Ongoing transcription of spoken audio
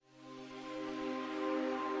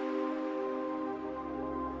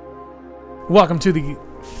Welcome to the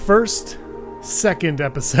second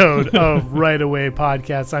episode of Right Away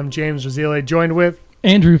Podcast. I'm James Razile, joined with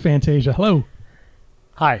Andrew Fantasia. Hello.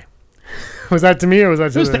 Hi. Was that to me or was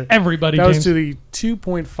that to, to everybody? That James. was to the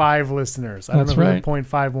 2.5 listeners. I don't know who the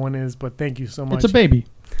 0.51 is, but thank you so much. It's a baby.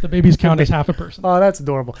 The babies count as half a person. Oh, that's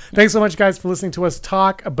adorable. Thanks so much, guys, for listening to us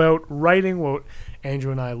talk about writing, what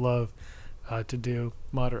Andrew and I love to do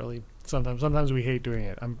moderately. Sometimes we hate doing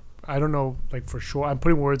it. I don't know, like, for sure. I'm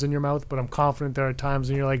putting words in your mouth, but I'm confident there are times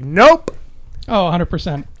when you're like, nope. Oh,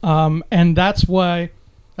 100%. And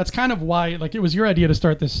that's kind of why, like, it was your idea to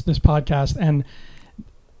start this podcast. And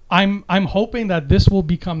I'm hoping that this will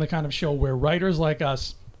become the kind of show where writers like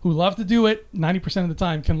us who love to do it 90% of the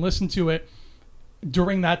time can listen to it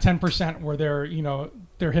during that 10% where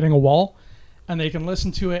they're hitting a wall, and they can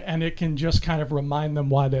listen to it and it can just kind of remind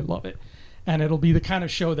them why they love it. And it'll be the kind of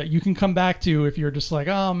show that you can come back to if you're just like,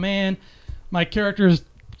 oh man, my character's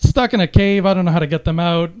stuck in a cave. I don't know how to get them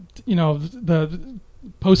out. You know, the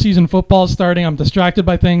postseason football is starting. I'm distracted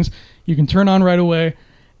by things. You can turn on Right Away,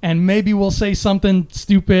 and maybe we'll say something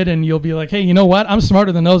stupid and you'll be like, hey, you know what? I'm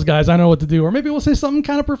smarter than those guys. I know what to do. Or maybe we'll say something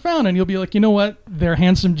kind of profound and you'll be like, you know what? They're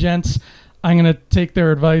handsome gents. I'm going to take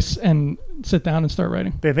their advice and sit down and start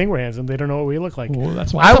writing. They think we're handsome. They don't know what we look like. Well,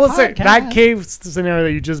 that's why I will say that cave scenario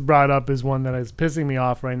that you just brought up is one that is pissing me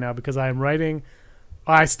off right now because I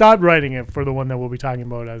stopped writing it for the one that we'll be talking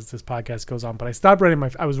about as this podcast goes on. But I stopped writing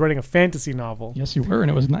I was writing a fantasy novel. Yes, you were, and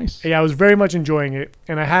it was nice. Yeah, I was very much enjoying it.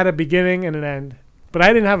 And I had a beginning and an end. But I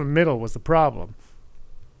didn't have a middle was the problem.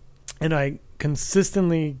 And I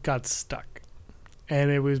consistently got stuck.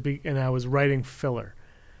 And I was writing filler.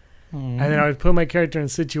 And then I would put my character in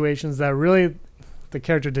situations that really the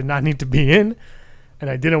character did not need to be in, and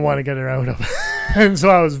I didn't want to get her out of. And so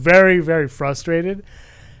I was very, very frustrated.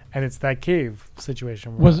 And it's that cave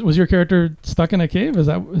situation. Was your character stuck in a cave? Is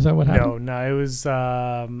that what happened? No, it was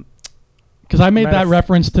because I made that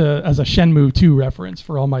reference as a Shenmue 2 reference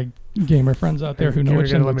for all my gamer friends out there who know what Shenmue 2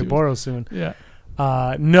 is. You're going to let me borrow soon. Yeah.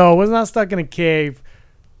 No, it was not stuck in a cave.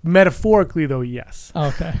 Metaphorically, though, yes.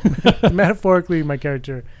 Okay. Metaphorically, my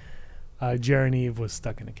character, Jeremy, was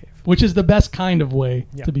stuck in a cave. Which is the best kind of way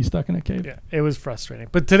to be stuck in a cave. Yeah, it was frustrating.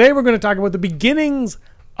 But today we're going to talk about the beginnings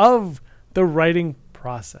of the writing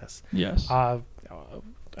process. Yes. I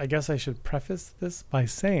guess I should preface this by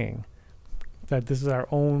saying that this is our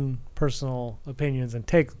own personal opinions and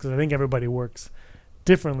takes because I think everybody works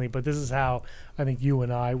differently, but this is how I think you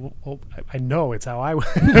and I know it's how I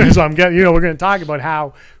so I'm getting, we're going to talk about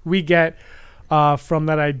how we get from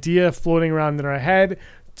that idea floating around in our head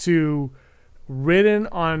to written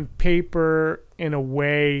on paper in a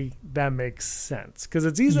way that makes sense, because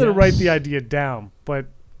it's easy to write the idea down, but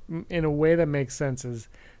in a way that makes sense is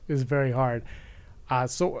very hard.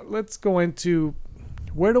 So let's go into,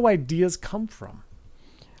 where do ideas come from?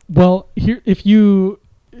 Well, here, if you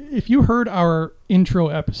heard our intro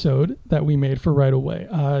episode that we made for Right Away,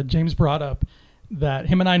 James brought up that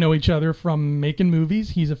him and I know each other from making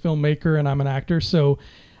movies. He's a filmmaker and I'm an actor. So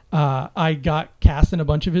I got cast in a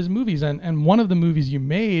bunch of his movies. And one of the movies you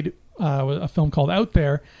made, a film called Out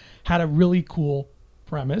There, had a really cool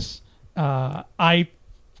premise. I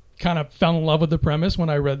kind of fell in love with the premise when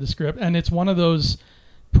I read the script. And it's one of those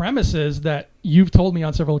premises that you've told me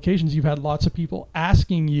on several occasions. You've had lots of people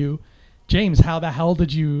asking you, James, how the hell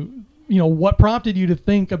did what prompted you to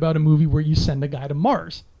think about a movie where you send a guy to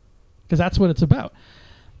Mars? Because that's what it's about.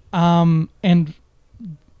 And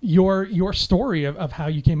your story of how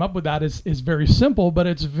you came up with that is very simple, but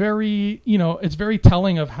it's very, it's very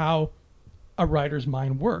telling of how a writer's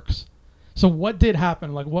mind works. So what did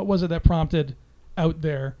happen? Like, what was it that prompted Out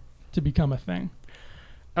There to become a thing?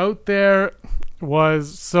 Out There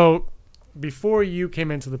was, so before you came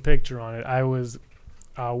into the picture on it, I was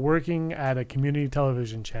working at a community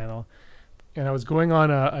television channel, and I was going on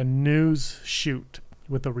a news shoot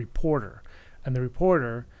with a reporter, and the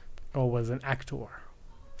reporter was an actor.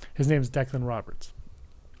 His name's Declan Roberts,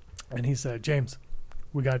 and he said, James,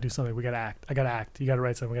 we got to do something. We got to act. I got to act. You got to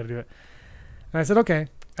write something. We got to do it. And I said, okay,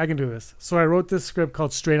 I can do this. So I wrote this script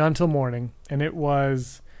called Straight On Till Morning, and it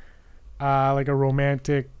was like a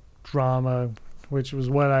romantic drama, which was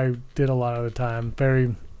what I did a lot of the time.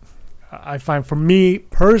 I find, for me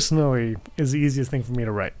personally, is the easiest thing for me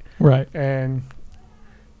to write. Right. And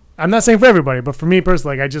I'm not saying for everybody, but for me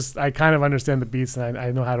personally, I kind of understand the beats and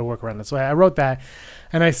I know how to work around it. So I wrote that,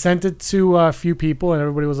 and I sent it to a few people, and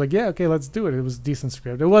everybody was like, yeah, okay, let's do it. It was a decent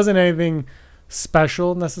script. It wasn't anything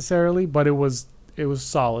special necessarily, but it was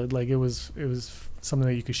solid. Like, it was something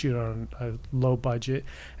that you could shoot on a low budget.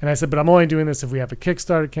 And I said, but I'm only doing this if we have a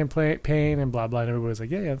Kickstarter campaign and blah, blah. And everybody was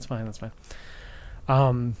like, yeah, that's fine.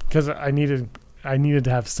 because I needed to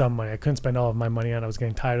have some money. I couldn't spend all of my money on it. I was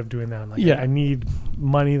getting tired of doing that. I'm like, Yeah. I need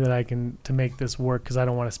money that I can to make this work because I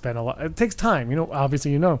don't want to spend a lot. It takes time,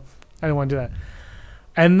 obviously, I didn't want to do that.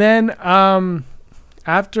 And then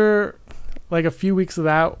after like a few weeks of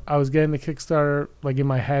that, I was getting the Kickstarter like in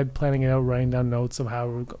my head, planning it out, writing down notes of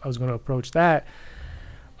how I was going to approach that.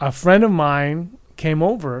 A friend of mine came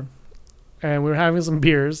over and we were having some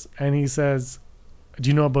beers and he says, "Do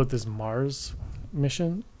you know about this Mars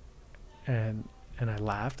mission?" And I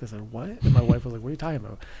laughed. I said, "What?" And my wife was like, "What are you talking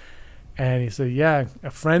about?" And he said, "Yeah,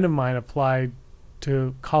 a friend of mine applied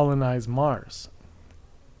to colonize Mars."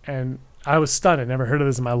 And I was stunned. I'd never heard of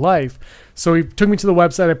this in my life. So he took me to the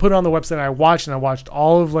website. I put it on the website and I watched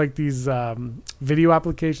all of like these video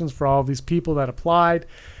applications for all of these people that applied.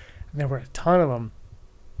 And there were a ton of them.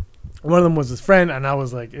 One of them was his friend. And I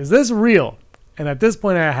was like, is this real? And at this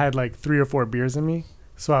point I had like 3 or 4 beers in me.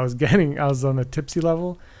 So I was on the tipsy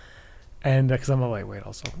level. And because I'm a lightweight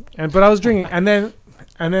also. But I was drinking. And then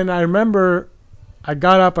I remember I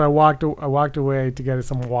got up and I walked away to get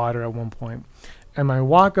some water at one point. And my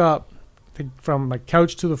walk up from my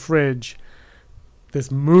couch to the fridge, this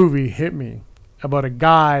movie hit me about a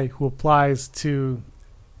guy who applies to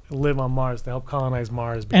live on Mars, to help colonize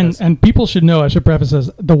Mars. And people should know, I should preface this,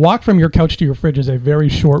 the walk from your couch to your fridge is a very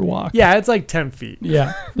short walk. Yeah, it's like 10 feet.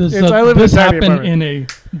 Yeah. This happened in a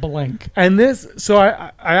blank. And so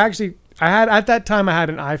I had, at that time I had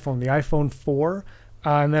an iPhone, the iPhone 4,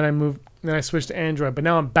 and then I switched to Android, but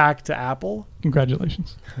now I'm back to Apple.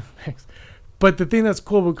 Congratulations. Thanks. But the thing that's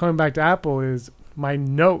cool about coming back to Apple is my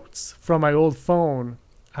notes from my old phone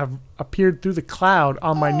have appeared through the cloud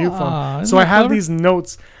on my new phone. So I have these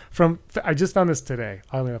notes I just found this today,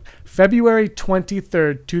 oddly enough, February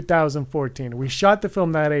 23rd, 2014. We shot the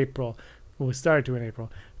film that April. Well, we started to in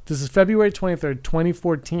April. This is February 23rd,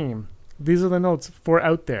 2014. These are the notes for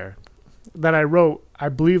Out There that I wrote. I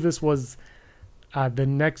believe this was the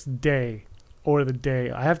next day or the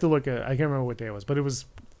day. I have to look at it. I can't remember what day it was, but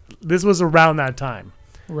this was around that time.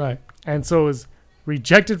 Right. And so it was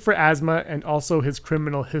rejected for asthma and also his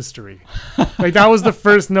criminal history. Like that was the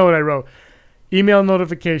first note I wrote. Email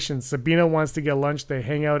notifications. Sabina wants to get lunch. They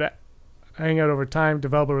hang out over time,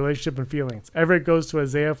 develop a relationship and feelings. Everett goes to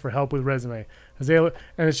Isaiah for help with resume. Isaiah,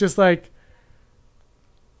 and it's just like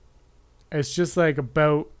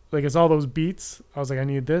about, like it's all those beats. I was like, I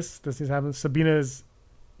need this. This needs to happen. Sabina is,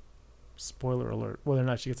 spoiler alert, whether or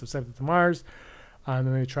not she gets accepted to Mars. And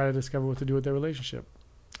then they try to discover what to do with their relationship.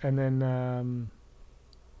 And then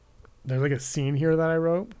there's like a scene here that I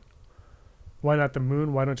wrote. Why not the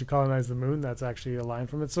moon? Why don't you colonize the moon? That's actually a line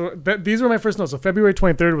from it. So these were my first notes. So February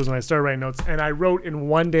 23rd was when I started writing notes. And I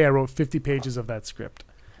wrote 50 pages of that script.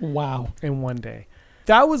 Wow. In one day.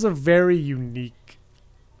 That was a very unique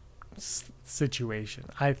situation.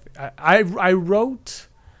 I wrote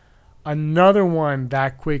another one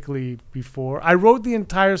that quickly before. I wrote the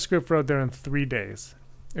entire script for Out There in 3 days.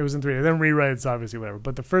 It was in 3 days. Then rewrites, obviously, whatever.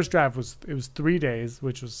 But the first draft was 3 days,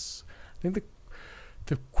 which was, I think,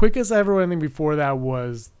 the quickest I ever wrote anything before that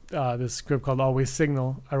was this script called Always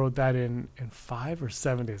Signal. I wrote that in 5 or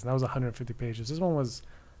 7 days, and that was 150 pages. This one was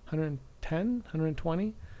 110,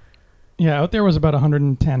 120. Yeah, Out There was about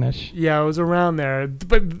 110-ish. Yeah, it was around there.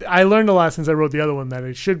 But I learned a lot since I wrote the other one that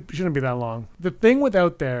it shouldn't be that long. The thing with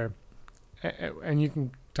Out There, and you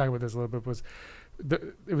can talk about this a little bit, was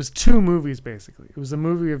it was 2 movies basically. It was a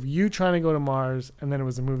movie of you trying to go to Mars, and then it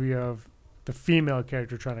was a movie of the female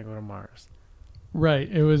character trying to go to Mars. Right.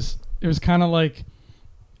 It was kind of like,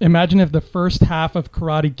 imagine if the first half of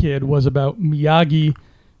Karate Kid was about Miyagi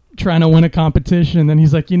trying to win a competition, and then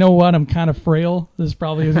he's like, you know what, I'm kind of frail. This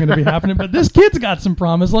probably isn't going to be happening, but this kid's got some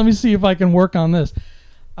promise. Let me see if I can work on this.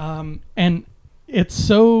 And it's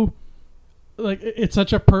so, like, it's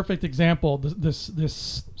such a perfect example,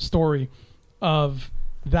 this story of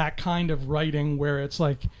that kind of writing where it's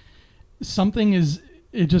like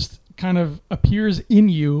it just kind of appears in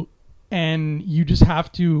you and you just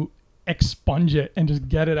have to expunge it and just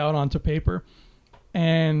get it out onto paper.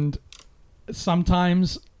 And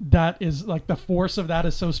sometimes that is like, the force of that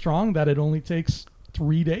is so strong that it only takes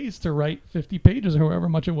 3 days to write 50 pages or however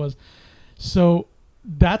much it was. So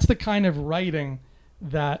that's the kind of writing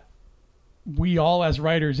that we all as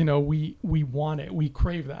writers, we want it. We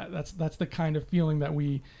crave that. That's the kind of feeling that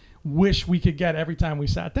we wish we could get every time we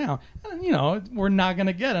sat down. And, we're not going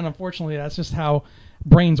to get it. Unfortunately, that's just how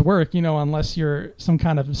brains work, unless you're some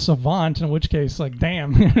kind of savant, in which case, like,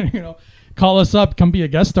 damn, call us up, come be a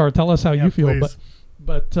guest star, tell us how you feel. Please.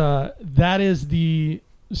 But that is the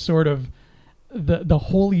sort of the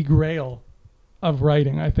holy grail of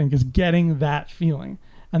writing, I think, is getting that feeling.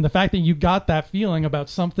 And the fact that you got that feeling about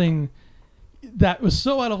something that was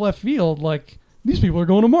so out of left field, like these people are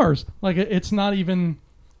going to Mars. Like it's not even,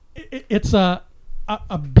 it's a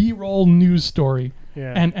B-roll news story.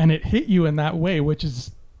 Yeah. And it hit you in that way, which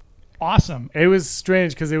is awesome. It was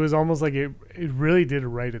strange because it was almost like it really did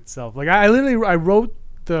write itself. Like I wrote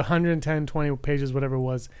the 110, 20 pages, whatever it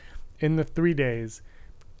was, in the 3 days,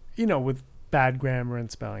 with bad grammar and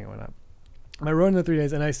spelling and whatnot. I wrote in the 3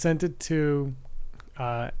 days, and I sent it to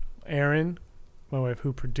Erin, my wife,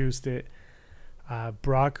 who produced it,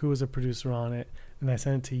 Brock, who was a producer on it, and I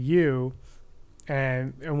sent it to you.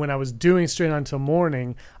 And when I was doing Straight On Till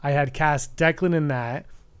Morning, I had cast Declan in that,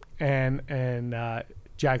 and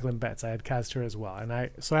Jacqueline Betts. I had cast her as well,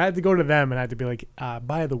 so I had to go to them and I had to be like,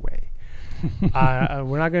 by the way,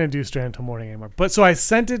 we're not going to do Straight On Till Morning anymore. But so I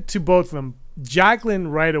sent it to both of them. Jacqueline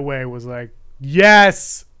right away was like,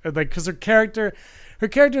 yes, like because her character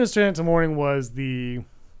in Straight On Till Morning was the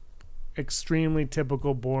extremely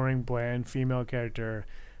typical, boring, bland female character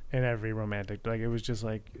in every romantic. Like it was just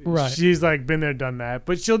like, right. She's like been there, done that,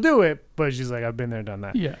 but she'll do it. But she's like, I've been there, done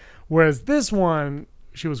that. Yeah. Whereas this one,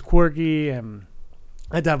 she was quirky and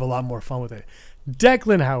I had to have a lot more fun with it.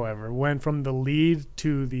 Declan, however, went from the lead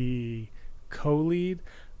to the co-lead.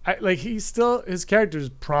 His character is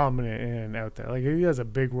prominent in and out there. Like he has a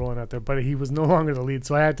big role in out there, but he was no longer the lead,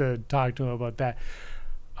 so I had to talk to him about that.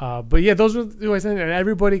 But yeah, those were who I sent, and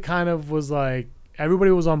everybody kind of was like,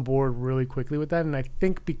 everybody was on board really quickly with that, and I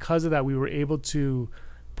think because of that, we were able to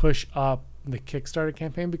push up the Kickstarter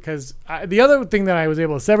campaign. Because the other thing that I was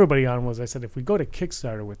able to set everybody on was I said, if we go to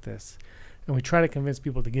Kickstarter with this, and we try to convince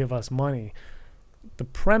people to give us money, the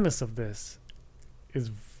premise of this is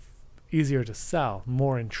easier to sell,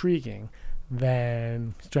 more intriguing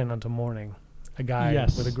than Straight On Till Morning, a guy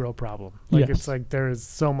with a girl problem. Like it's like there is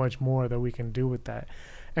so much more that we can do with that.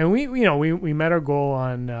 And we met our goal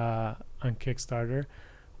on Kickstarter,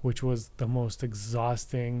 which was the most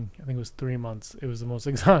exhausting. I think it was 3 months. It was the most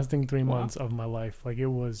exhausting 3 months of my life. Like it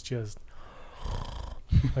was just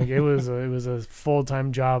like it was a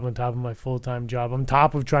full-time job on top of my full-time job on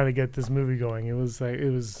top of trying to get this movie going. It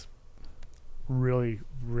was really,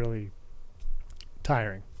 really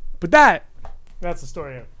tiring. But that's the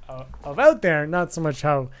story of Out There, not so much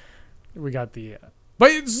how we got the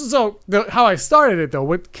how I started it though,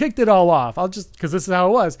 what kicked it all off, because this is how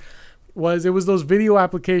it was those video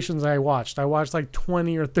applications I watched like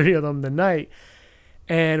 20 or 30 of them the night.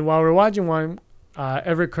 And while we were watching one,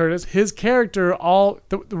 Everett Curtis, his character,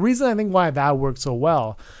 the reason I think why that worked so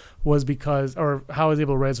well was because, or how I was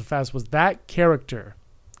able to write so fast, was that character,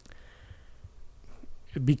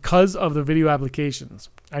 because of the video applications,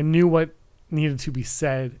 I knew what needed to be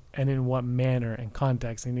said and in what manner and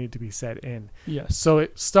context they needed to be said in. Yes. So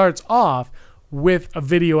it starts off with a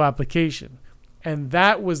video application. And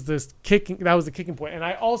that was the kicking point. And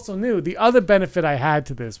I also knew the other benefit I had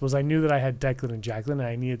to this was I knew that I had Declan and Jacqueline and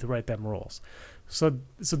I needed to write them roles. So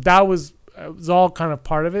that was all kind of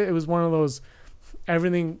part of it. It was one of those,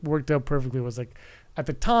 everything worked out perfectly. It was like, at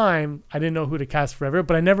the time, I didn't know who to cast forever,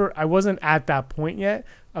 but I wasn't at that point yet.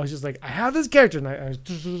 I was just like, I have this character,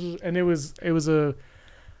 and it was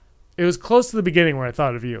close to the beginning where I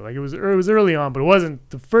thought of you. Like it was early on, but it wasn't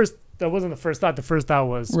the first. That wasn't the first thought. The first thought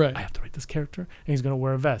was, right, I have to write this character, and he's going to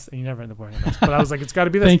wear a vest, and you never end up wearing a vest. But I was like, it's got to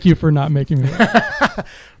be this. Thank you for not making me.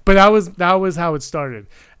 But that was how it started,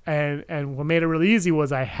 and what made it really easy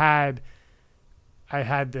was I had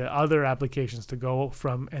the other applications to go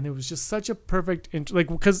from, and it was just such a perfect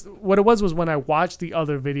because what it was when I watched the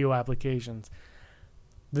other video applications,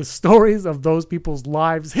 the stories of those people's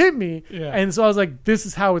lives hit me, and so I was like, this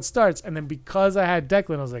is how it starts. And then because I had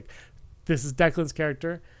Declan, I was like, this is Declan's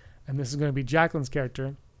character, and this is going to be Jacqueline's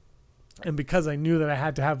character, and because I knew that I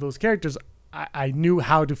had to have those characters, I knew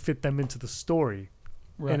how to fit them into the story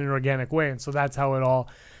in an organic way, and so that's how it all.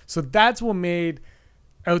 So that's what made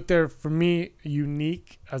Out There for me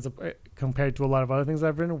unique compared to a lot of other things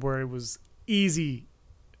I've written, where it was easy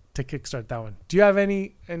to kickstart that one. Do you have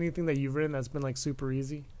anything that you've written that's been like super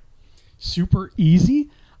easy? Super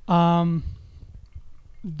easy? There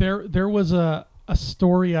was a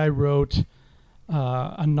story I wrote,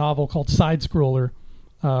 a novel called Side Scroller,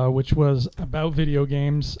 which was about video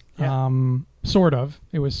games. Yeah. Sort of.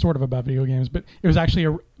 It was sort of about video games, but it was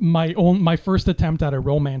actually my first attempt at a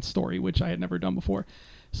romance story, which I had never done before.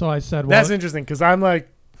 So I said, well, that's interesting, because I'm like,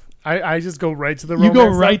 I just go right to the romance. You go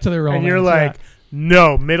right to the romance. And you're like,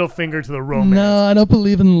 no, middle finger to the romance. No, I don't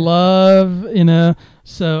believe in love.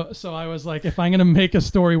 So I was like, if I'm going to make a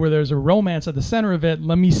story where there's a romance at the center of it,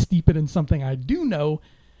 let me steep it in something I do know,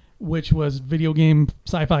 which was video game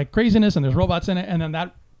sci-fi craziness, and there's robots in it. And then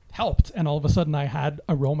that helped, and all of a sudden I had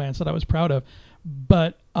a romance that I was proud of.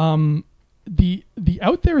 But the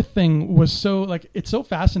out there thing was so like, it's so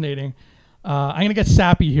fascinating. I'm gonna get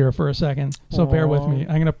sappy here for a second, so bear with me.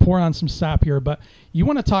 I'm gonna pour on some sap here. But you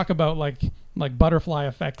want to talk about like butterfly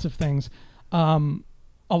effects of things.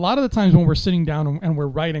 A lot of the times when we're sitting down and we're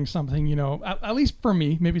writing something, you know, at least for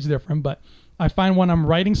me, maybe it's different, but I find when I'm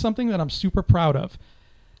writing something that I'm super proud of,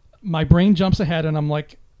 my brain jumps ahead and I'm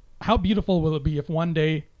like, how beautiful will it be if one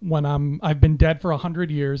day when I've been dead for 100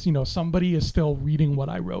 years, you know, somebody is still reading what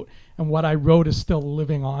I wrote, and what I wrote is still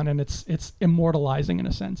living on, and it's immortalizing in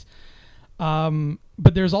a sense.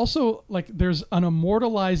 But there's also there's an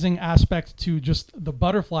immortalizing aspect to just the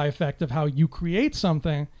butterfly effect of how you create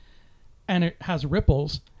something and it has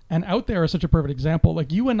ripples. And Out There is such a perfect example.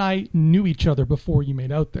 Like, you and I knew each other before you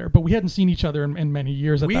made Out There, but we hadn't seen each other in many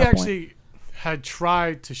years at that point. We actually had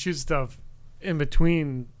tried to shoot stuff in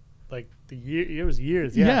between, like, it was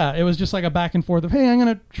years. Yeah, it was just like a back and forth of, hey, I'm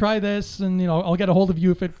going to try this, and, you know, I'll get a hold of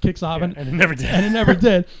you if it kicks off. And it never did. And it never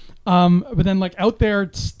did. But then, like, Out There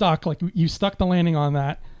stuck. Like, you stuck the landing on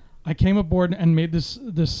that. I came aboard and made this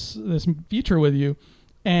feature with you,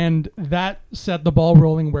 and that set the ball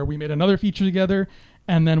rolling where we made another feature together,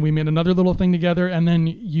 and then we made another little thing together, and then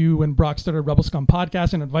you and Brock started Rebel Scum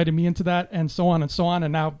podcast and invited me into that, and so on and so on,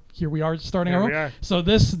 and now here we are starting our own. So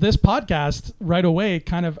this podcast right away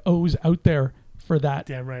kind of owes Out There for that.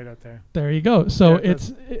 Damn right, Out There. There you go. So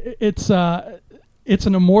it's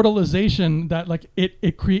an immortalization that, like,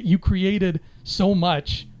 you created so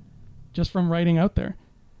much just from writing Out There,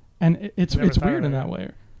 and it's weird in that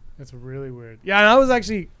way. It's really weird. Yeah, and I was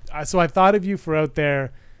actually so I thought of you for Out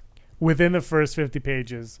There within the first 50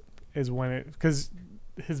 pages is when because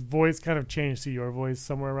his voice kind of changed to your voice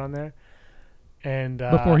somewhere around there, and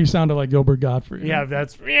before he sounded like Gilbert Gottfried. Yeah,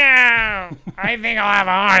 that's I think I'll have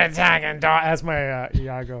a heart attack and die. That's my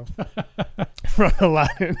Iago from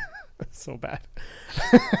Aladdin. So bad.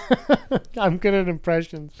 I'm good at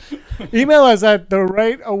impressions. Email us at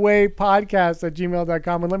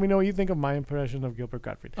therightawaypodcast@gmail.com and let me know what you think of my impression of Gilbert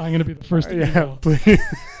Gottfried. I'm going to be the first to email. Please.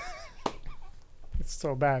 It's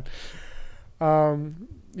so bad. But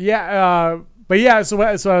yeah, so what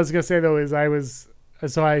I was going to say, though, is I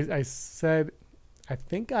said, I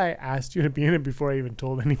think I asked you to be in it before I even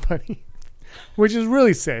told anybody, which is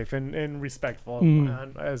really safe and respectful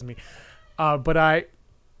as me. But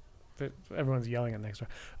everyone's yelling at next door.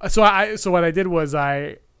 So what I did was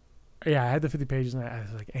I had the 50 pages, and I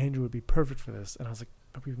was like, Andrew would be perfect for this. And I was like,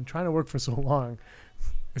 but we've been trying to work for so long.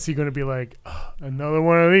 Is he going to be like, another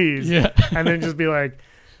one of these? Yeah. And then just be like,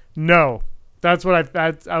 no. That's what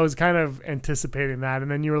I was kind of anticipating that. And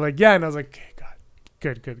then you were like, yeah. And I was like, okay, God,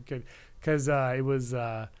 good. Because it was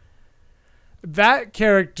that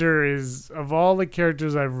character is, of all the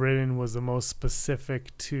characters I've written, was the most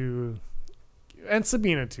specific to, and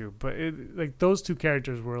Sabina too, but like those two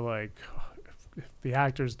characters were like, if the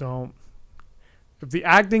actors don't, if the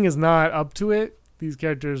acting is not up to it, these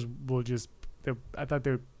characters will just, I thought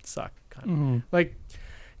they would suck, kind of. Like,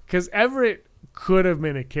 because Everett could have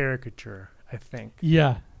been a caricature, I think.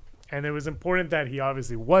 Yeah. And it was important that he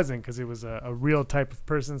obviously wasn't, because it was a real type of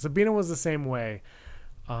person. Sabina was the same way,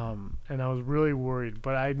 and I was really worried,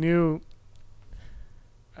 but I knew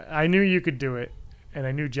you could do it. And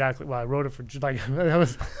I knew Jacqueline. Well, I wrote it for I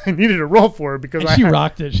needed a role for her because she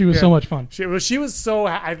rocked it. She was so much fun. She was so.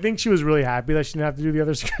 I think she was really happy that she didn't have to do the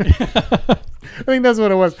other script. I think that's what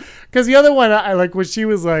it was. Because the other one, I like when she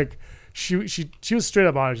was like, she was straight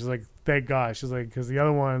up honest. She's like, thank God. She's like, because the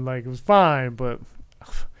other one, like, it was fine, but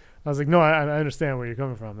I was like, no, I understand where you're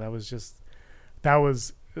coming from. That was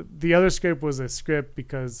the other script was a script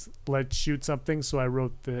because let's shoot something. So I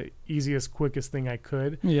wrote the easiest, quickest thing I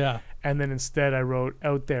could. Yeah. And then instead I wrote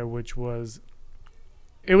Out There, which was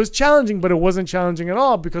challenging, but it wasn't challenging at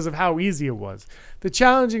all because of how easy it was. The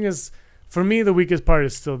challenging is, for me, the weakest part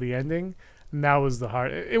is still the ending. And that was the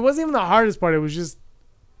hard. It wasn't even the hardest part. It was just,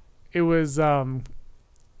 it was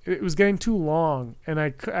getting too long. And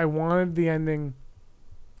I wanted the ending.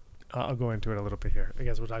 I'll go into it a little bit here. I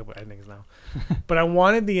guess we'll talk about endings now. But I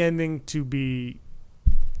wanted the ending to be,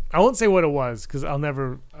 I won't say what it was because I'll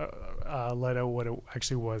never let out what it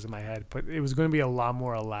actually was in my head. But it was going to be a lot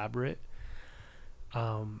more elaborate,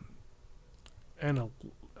 and a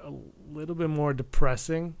little bit more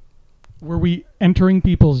depressing. Were we entering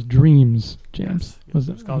people's dreams, James? Yes.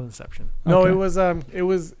 It was called Inception. Okay. No, it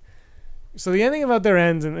was. So the ending of Out There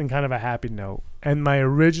ends in kind of a happy note, and my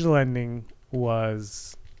original ending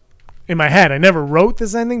was. In my head, I never wrote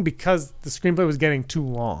this ending because the screenplay was getting too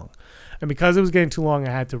long. And because it was getting too long,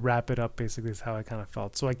 I had to wrap it up, basically, is how I kind of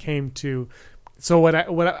felt. So I came to So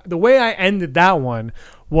the way I ended that one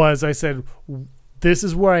was I said, this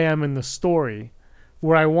is where I am in the story.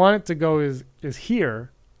 Where I want it to go is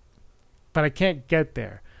here, but I can't get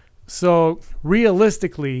there. So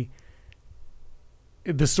realistically,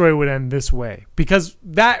 the story would end this way, because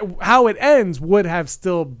that how it ends would have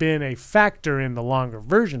still been a factor in the longer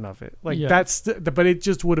version of it. Like but it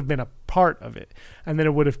just would have been a part of it, and then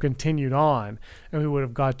it would have continued on, and we would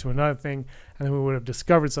have got to another thing, and then we would have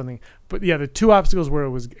discovered something. But yeah, the two obstacles were it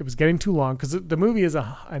was getting too long, because the movie is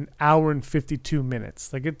an hour and 52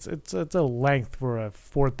 minutes. Like it's a length for a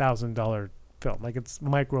 $4,000 film. Like it's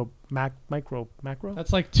macro.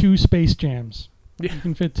 That's like 2 Space Jams. Yeah. You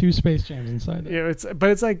can fit 2 Space Jams inside it. Yeah,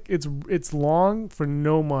 it's long for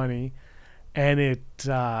no money, and it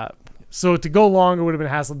so to go longer would have been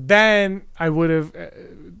a hassle. Then I would have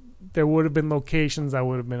there would have been locations that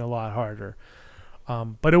would have been a lot harder,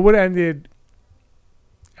 but it would have ended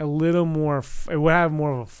a little more. It would have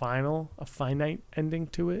more of a finite ending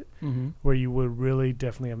to it, where you would really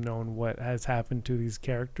definitely have known what has happened to these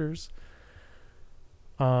characters.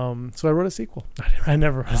 So I wrote a sequel. I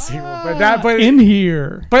never wrote a sequel, but in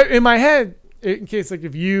here. But in my head, in case like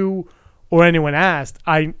if you or anyone asked,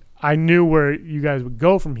 I knew where you guys would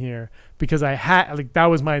go from here, because I had like that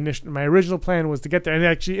was my original plan was to get there, and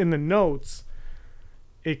actually in the notes,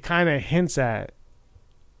 it kind of hints at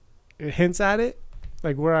it,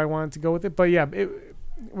 like where I wanted to go with it. But yeah,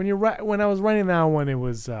 when I was writing that one, it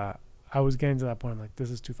was I was getting to that point. I'm like,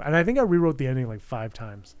 this is too far, and I think I rewrote the ending like 5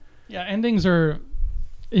 times. Yeah, endings are.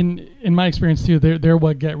 In my experience too, they're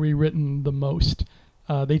what get rewritten the most.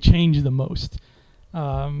 They change the most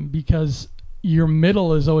because your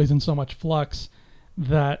middle is always in so much flux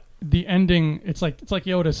that the ending. It's like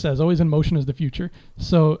Yoda says, always in motion is the future.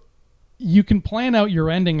 So you can plan out your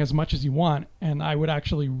ending as much as you want, and I would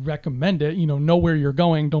actually recommend it. Know where you're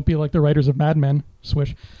going. Don't be like the writers of Mad Men.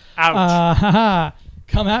 Swish. Ouch.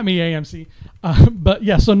 Come at me, AMC. But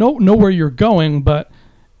yeah, so know where you're going, but.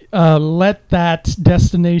 Let that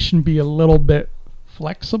destination be a little bit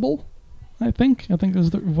flexible. I think is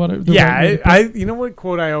the right you know what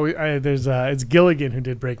quote I always there's it's Gilligan who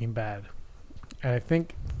did Breaking Bad, and I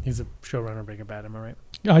think he's a showrunner of Breaking Bad. Am I right?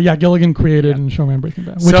 Yeah, Gilligan created and showran Breaking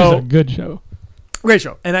Bad, which is a good show. Great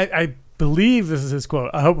show, and I believe this is his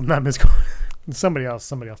quote. I hope I'm not misquoting. Somebody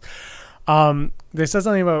else. They said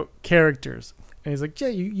something about characters, and he's like, yeah,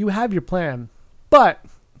 you have your plan, but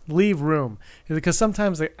leave room, because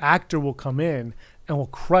sometimes the actor will come in and will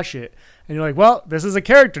crush it, and you're like, well, this is a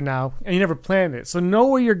character now, and you never planned it. So know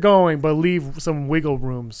where you're going, but leave some wiggle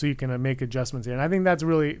room so you can make adjustments here. And I think that's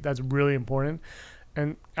really important.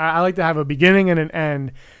 And I like to have a beginning and an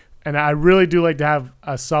end, and I really do like to have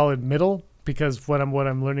a solid middle, because what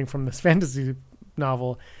I'm learning from this fantasy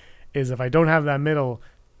novel is if I don't have that middle,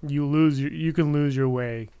 you can lose your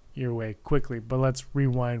way quickly. But let's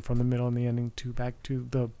rewind from the middle and the ending back to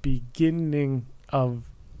the beginning of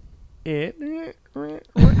it.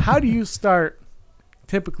 How do you start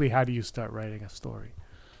writing a story?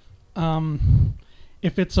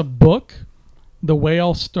 If it's a book, the way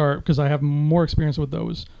I'll start, because I have more experience with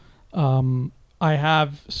those, I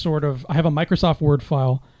have a Microsoft Word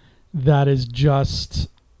file that is just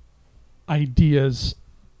ideas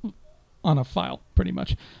on a file, pretty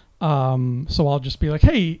much. So I'll just be like,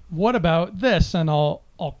 hey, what about this? And I'll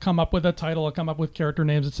come up with a title, I'll come up with character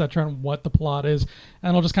names, etc., and what the plot is,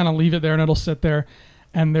 and I'll just kind of leave it there, and it'll sit there.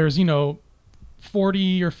 And there's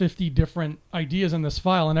 40 or 50 different ideas in this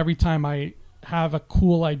file, and every time I have a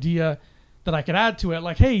cool idea that I could add to it,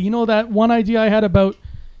 like, hey, that one idea I had about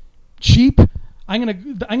sheep, I'm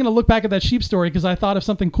gonna look back at that sheep story because I thought of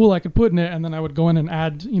something cool I could put in it, and then I would go in and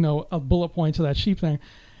add a bullet point to that sheep thing.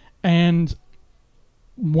 And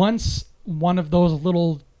once one of those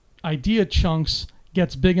little idea chunks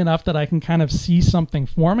gets big enough that I can kind of see something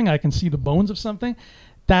forming, I can see the bones of something,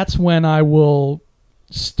 that's when I will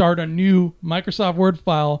start a new Microsoft Word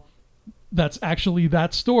file that's actually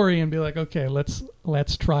that story and be like, okay, let's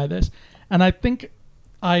try this. And I think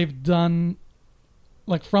I've done,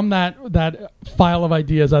 like, from that file of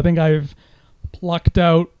ideas, I think I've plucked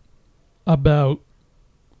out about,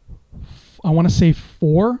 I want to say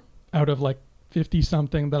 4 out of like 50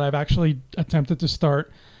 something that I've actually attempted to start.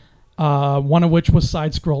 One of which was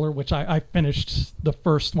Side Scroller, which I finished the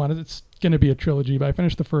first one. It's going to be a trilogy, but I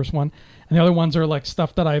finished the first one. And the other ones are like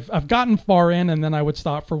stuff that I've gotten far in, and then I would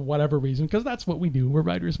stop for whatever reason, because that's what we do. We're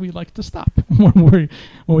writers. We like to stop when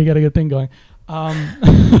we got a good thing going.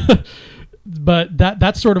 But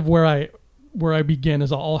that's sort of where I begin.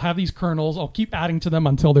 Is I'll have these kernels. I'll keep adding to them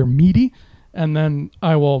until they're meaty, and then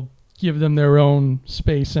I will give them their own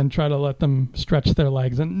space and try to let them stretch their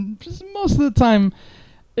legs. And just most of the time,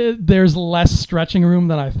 there's less stretching room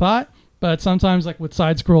than I thought. But sometimes, like with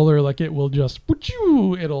side scroller, like it will just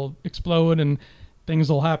it'll explode and things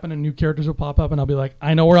will happen and new characters will pop up and I'll be like,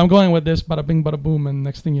 I know where I'm going with this. Bada bing, bada boom, and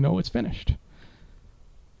next thing you know, it's finished.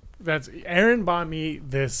 Aaron bought me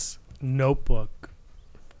this notebook.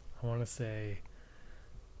 I want to say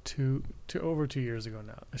over 2 years ago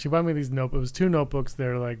now. She bought me these notebooks. It was 2 notebooks.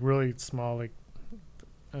 They're like really small. Like,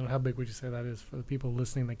 I don't know, how big would you say that is for the people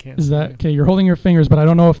listening that can't see? Is that it? Okay? You're holding your fingers, but I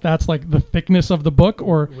don't know if that's like the thickness of the book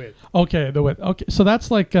or width. Okay, the width. Okay, so that's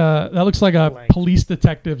like that looks like a Blank. police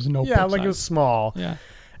detective's notebook. Yeah, like size. it was small. Yeah,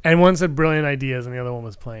 and one said brilliant ideas, and the other one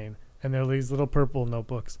was plain. And they're these little purple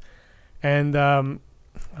notebooks. And I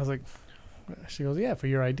was like, she goes, yeah, for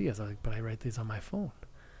your ideas. I was like, but I write these on my phone.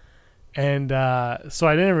 And so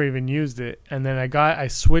I never even used it. And then I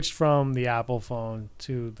switched from the Apple phone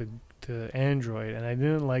to Android, and I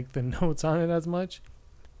didn't like the notes on it as much.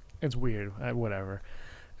 It's weird, whatever.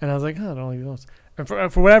 And I was like, I don't like notes. And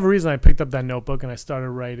for whatever reason, I picked up that notebook and I started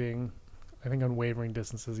writing. I think Unwavering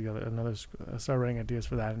Distances, I started writing ideas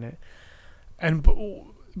for that in it. And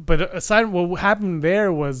but aside, what happened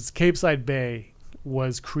there was Capeside Bay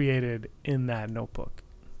was created in that notebook.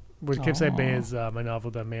 Capeside Bay is my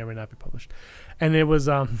novel that may or may not be published. And it was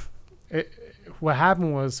what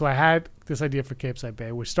happened was, so I had this idea for Capeside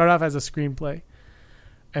Bay, which started off as a screenplay,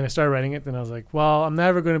 and I started writing it. Then I was like, well, I'm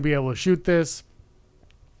never going to be able to shoot this.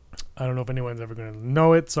 I don't know if anyone's ever going to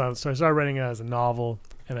know it. So I started writing it as a novel,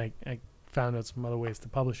 and I found out some other ways to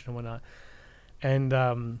publish it and whatnot. And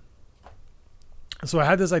so I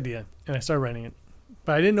had this idea, and I started writing it,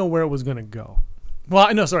 but I didn't know where it was going to go.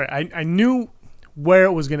 Well, no, sorry. I knew where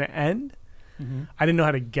it was going to end. Mm-hmm. I didn't know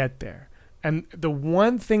how to get there. And the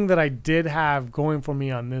one thing that I did have going for me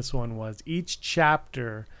on this one was each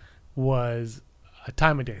chapter was a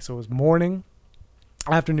time of day. So it was morning,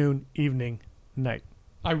 afternoon, evening, night.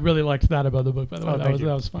 I really liked that about the book, by the way. That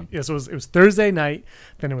was fun. Yeah, so it was Thursday night,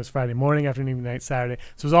 then it was Friday morning, afternoon, evening, night, Saturday.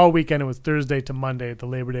 So it was all weekend. It was Thursday to Monday, the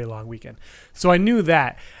Labor Day long weekend. So I knew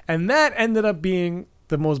that. And that ended up being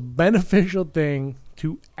the most beneficial thing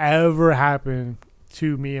to ever happen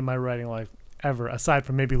to me in my writing life ever, aside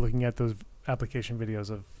from maybe looking at those application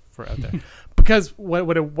videos for out there. Because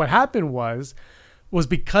what happened was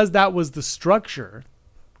because that was the structure,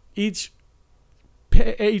 each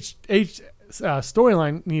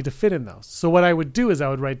storyline needed to fit in those. So what I would do is I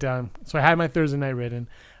would write down, so I had my Thursday night written,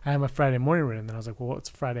 I had my Friday morning written, then I was like, well, what's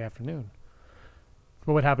Friday afternoon?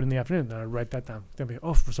 What would happen in the afternoon? Then I'd write that down. Then I'd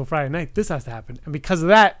be, so Friday night, this has to happen. And because of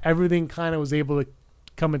that, everything kind of was able to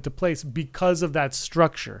come into place because of that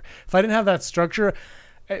structure. If I didn't have that structure,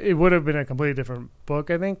 it would have been a completely different book,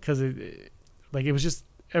 I think, because it was just,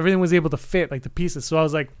 everything was able to fit, like the pieces. So I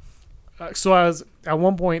was like, at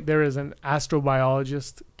one point, there is an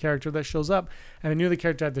astrobiologist character that shows up, and I knew the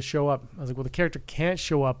character had to show up. I was like, well, the character can't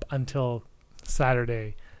show up until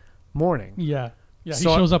Saturday morning. Yeah. Yeah,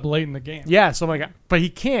 so he shows up late in the game. Yeah, so I'm like, but he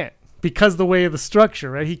can't because the way of the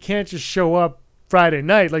structure, right? He can't just show up Friday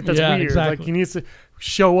night. Like, that's weird. Exactly. Like, he needs to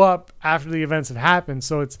show up after the events have happened.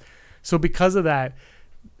 So because of that,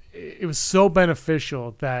 it was so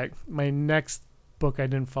beneficial that my next book, I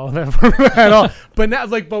didn't follow that at all. But now,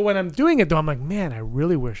 but when I'm doing it, though, I'm like, man, I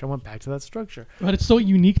really wish I went back to that structure. But it's so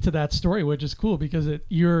unique to that story, which is cool because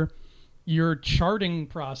your charting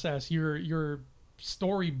process, your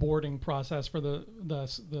storyboarding process for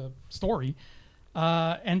the story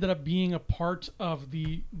ended up being a part of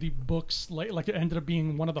the book's, like it ended up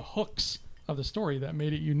being one of the hooks of the story that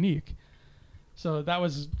made it unique. So that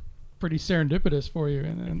was pretty serendipitous for you.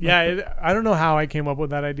 I don't know how I came up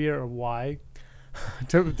with that idea or why.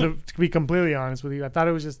 to be completely honest with you, I thought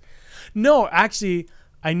it was just actually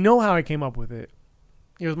I know how I came up with it.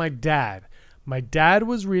 It was my dad. My dad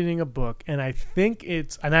was reading a book, and I think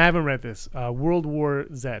and I haven't read this, World War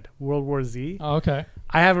Z. Oh, okay.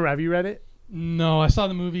 Have you read it? No, I saw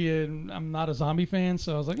the movie, and I'm not a zombie fan,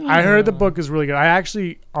 so I was like, I heard the book is really good. I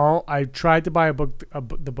tried to buy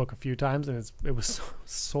the book a few times, and it was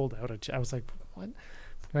sold out. I was like, what?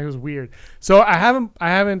 It was weird. So I haven't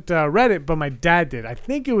read it, but my dad did. I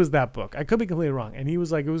think it was that book. I could be completely wrong. And he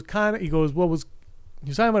was like, he was talking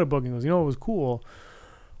about a book, and he goes, what was cool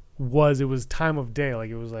was it was time of day.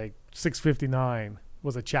 Like, it was like 6:59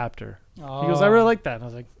 was a chapter. Oh. He goes, I really like that. And I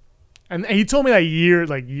was like, and he told me that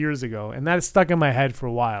years ago, and that stuck in my head for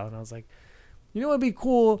a while. And I was like, it'd be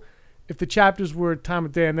cool if the chapters were time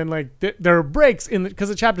of day, and then there are breaks because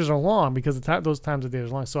the chapters are long because those times of day are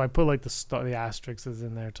long. So I put the asterisks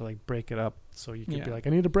in there to break it up, so you could be like, I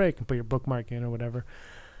need a break, and put your bookmark in or whatever.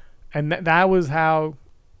 And that was how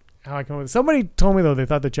how I come up with. Somebody told me though they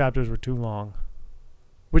thought the chapters were too long,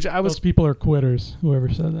 which I was. Those people are quitters. Whoever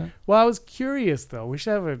said that. Well, I was curious though. We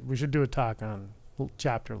should do a talk on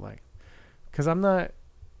chapter length, because I'm not.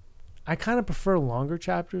 I kind of prefer longer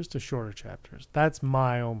chapters to shorter chapters. That's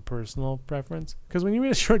my own personal preference. Because when you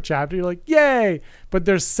read a short chapter, you're like, yay! But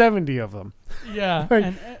there's 70 of them. Yeah, Like-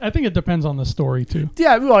 and I think it depends on the story too.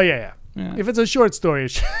 Yeah, well, yeah. Yeah. If it's a short story,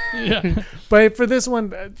 it's Yeah. but for this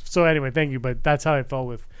one, so anyway, thank you. But that's how I felt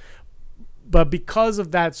with. But because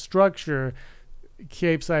of that structure,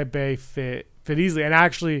 Capeside Bay fit easily, and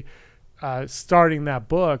actually, starting that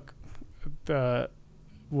book,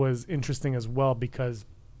 was interesting as well because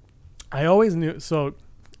I always knew. So,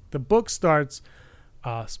 the book starts,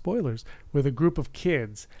 spoilers, with a group of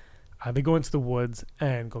kids. They go into the woods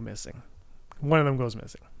and go missing. One of them goes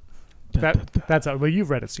missing. That's how. Well, you've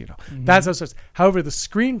read it, so you know. Mhm. That's how it starts. However, the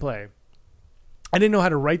screenplay, I didn't know how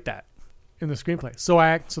to write that in the screenplay.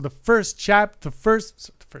 So the first chapter,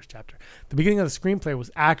 the beginning of the screenplay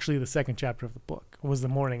was actually the second chapter of the book. It was the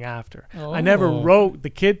morning after. I never Oh. wrote the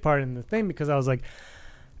kid part in the thing because I was like,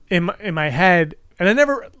 in my head, and I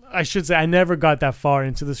never got that far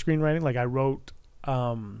into the screenwriting. Like I wrote,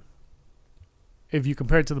 if you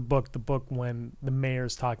compare it to the book when the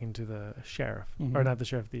mayor's talking to the sheriff, Mhm. or not the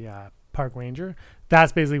sheriff, the park ranger,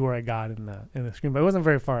 that's basically where I got in the screenplay. It wasn't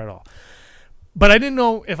very far at all. But I didn't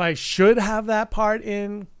know if I should have that part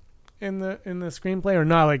in the screenplay or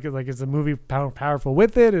not. Like is the movie powerful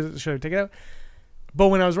with it? Should I take it out? But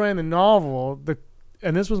when I was writing the novel,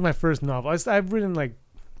 and this was my first novel. I've written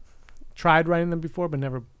tried writing them before, but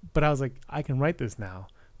never. But I was like, I can write this now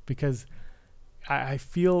because I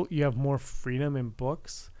feel you have more freedom in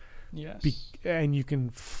books, Yes. and you can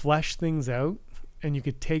flesh things out, and you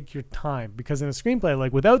could take your time. Because in a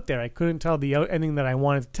screenplay, without there, I couldn't tell the ending that I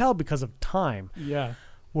wanted to tell because of time. Yeah.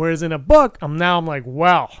 Whereas in a book, I'm like,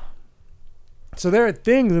 wow. So there are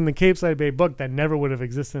things in the Capeside Bay book that never would have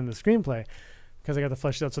existed in the screenplay because I got to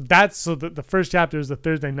flesh it out. So the first chapter is the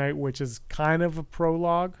Thursday night, which is kind of a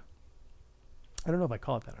prologue. I don't know if I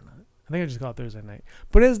call it that or not. I think I just call it Thursday night,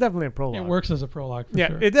 but it is definitely a prologue. It works as a prologue for Yeah,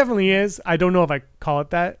 sure. it definitely is. I don't know if I call it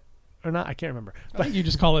that or not. I can't remember. I think you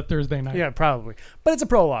just call it Thursday night. Yeah, probably. But it's a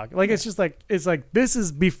prologue. It's just it's like this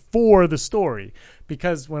is before the story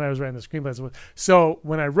because when I was writing the screenplay, so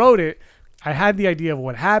when I wrote it, I had the idea of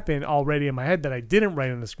what happened already in my head that I didn't write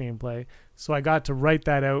in the screenplay. So I got to write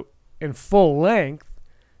that out in full length.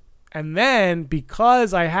 And then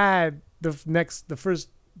because I had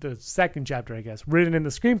the second chapter, I guess, written in the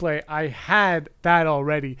screenplay, I had that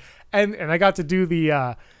already. And I got to do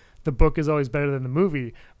the book is always better than the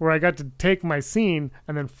movie, where I got to take my scene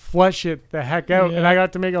and then flesh it the heck out. Yeah. And I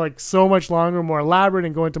got to make it so much longer, more elaborate,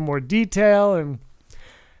 and go into more detail. And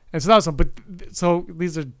so that was so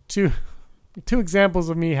these are two examples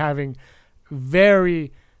of me having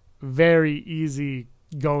very, very easy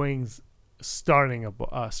goings starting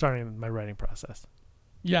my writing process.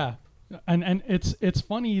 Yeah. And it's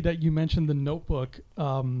funny that you mentioned the notebook.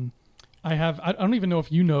 I don't even know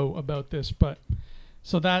if you know about this, but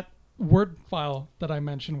so that Word file that I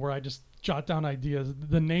mentioned where I just jot down ideas,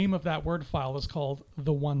 the name of that Word file is called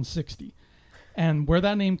the 160. And where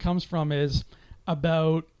that name comes from is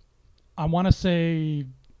about, I want to say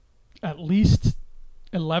at least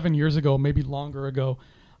 11 years ago, maybe longer ago,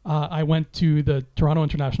 I went to the Toronto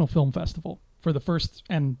International Film Festival for the first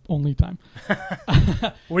and only time.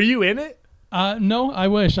 Were you in it? No, I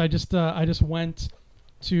wish. I just went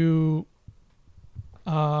to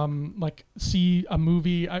see a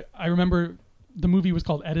movie. I remember the movie was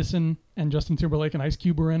called Edison, and Justin Timberlake and Ice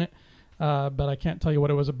Cube were in it. But I can't tell you what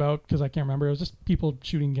it was about because I can't remember. It was just people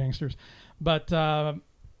shooting gangsters. But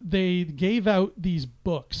they gave out these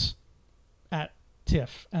books at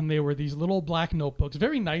TIFF, and they were these little black notebooks,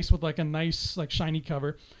 very nice with a nice shiny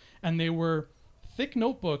cover, and they were thick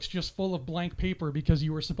notebooks just full of blank paper because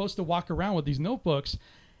you were supposed to walk around with these notebooks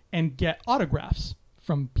and get autographs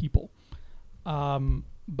from people.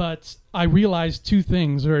 But I realized two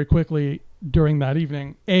things very quickly during that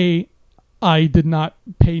evening. A, I did not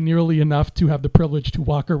pay nearly enough to have the privilege to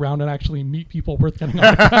walk around and actually meet people worth getting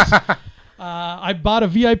autographs. I bought a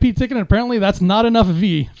VIP ticket, and apparently that's not enough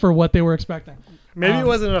V for what they were expecting. Maybe it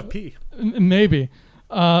wasn't enough P. Maybe.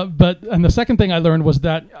 And the second thing I learned was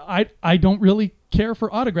that I don't really care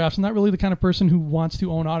for autographs. I'm not really the kind of person who wants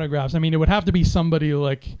to own autographs. I mean, it would have to be somebody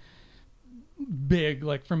big,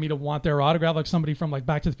 for me to want their autograph, somebody from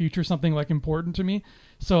Back to the Future, something important to me.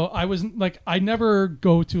 So I was I never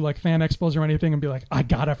go to fan expos or anything and be I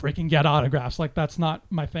gotta freaking get autographs. That's not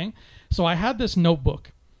my thing. So I had this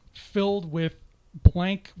notebook filled with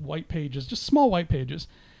blank white pages, just small white pages.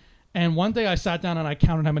 And one day I sat down and I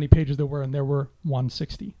counted how many pages there were, and there were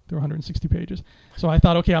 160. There were 160 pages. So I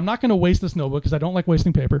thought, okay, I'm not going to waste this notebook because I don't like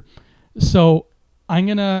wasting paper. So I'm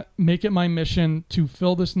going to make it my mission to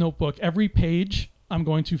fill this notebook. Every page I'm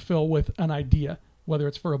going to fill with an idea, whether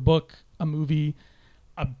it's for a book, a movie,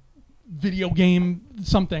 a video game,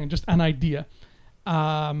 something, just an idea.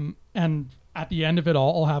 And at the end of it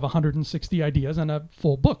all, I'll have 160 ideas and a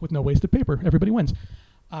full book with no wasted paper. Everybody wins.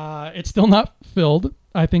 It's still not filled.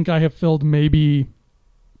 I think I have filled maybe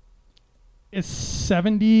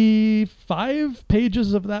 75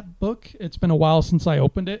 pages of that book. It's been a while since I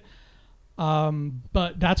opened it.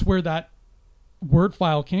 But that's where that Word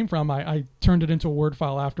file came from. I turned it into a Word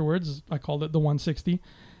file afterwards. I called it the 160.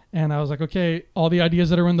 And I was like, okay, all the ideas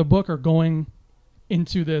that are in the book are going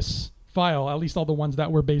into this file, at least all the ones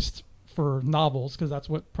that were based for novels, because that's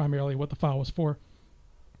primarily what the file was for.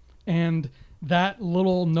 And that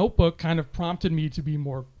little notebook kind of prompted me to be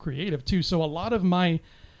more creative too. So a lot of my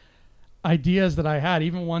ideas that I had,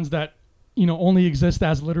 even ones that, only exist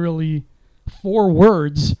as literally 4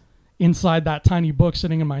 words inside that tiny book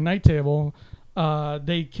sitting in my night table,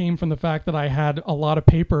 they came from the fact that I had a lot of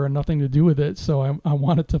paper and nothing to do with it. So I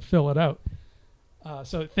wanted to fill it out.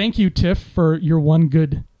 So thank you, Tiff, for your one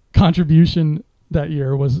good contribution that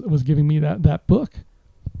year was giving me that book.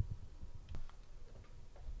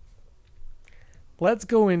 Let's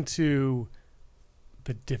go into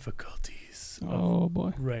the difficulties of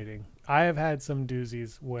writing. I have had some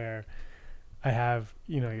doozies where I have,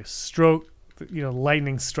 a stroke,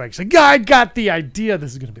 lightning strikes. Like, I got the idea.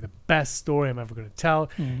 This is going to be the best story I'm ever going to tell.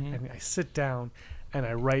 Mm-hmm. And I sit down and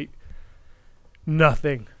I write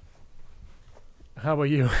nothing. How about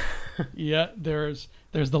you? Yeah, there's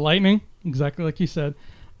the lightning, exactly like you said.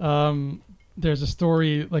 There's a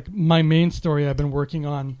story, like my main story I've been working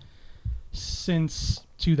on since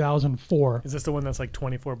 2004. Is this the one that's like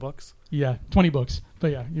 24 books? Yeah, 20 books.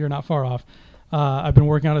 But yeah, you're not far off. I've been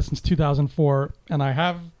working on it since 2004, and I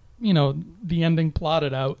have, the ending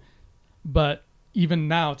plotted out. But even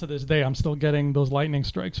now, to this day, I'm still getting those lightning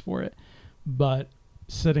strikes for it. But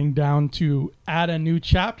sitting down to add a new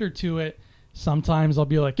chapter to it, sometimes I'll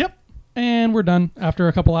be like, yep, and we're done after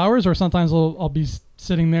a couple hours. Or sometimes I'll be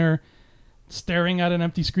sitting there staring at an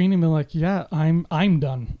empty screen and be like, yeah, I'm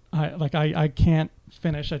done. I can't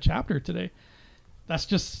finish a chapter today.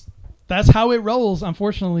 That's how it rolls,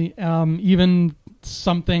 unfortunately. Even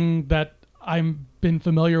something that I've been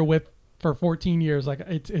familiar with for 14 years, like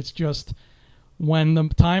it's just when the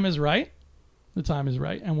time is right, the time is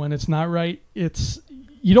right. And when it's not right,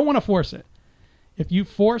 you don't want to force it. If you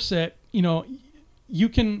force it, you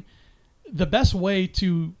can, the best way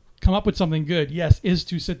to come up with something good, yes, is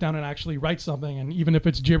to sit down and actually write something, and even if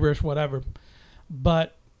it's gibberish, whatever.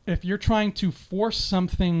 But if you're trying to force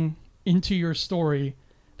something into your story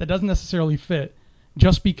that doesn't necessarily fit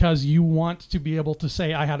just because you want to be able to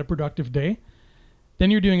say, I had a productive day,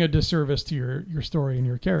 then you're doing a disservice to your story and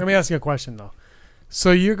your character. Let me ask you a question, though.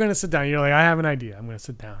 So you're going to sit down. You're like, I have an idea. I'm going to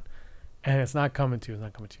sit down. And it's not coming to you.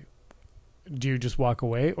 Do you just walk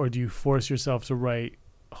away, or do you force yourself to write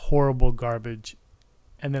horrible garbage,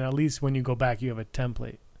 and then at least when you go back, you have a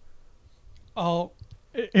template?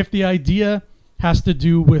 If the idea has to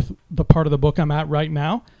do with the part of the book I'm at right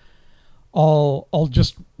now, I'll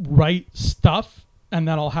just write stuff, and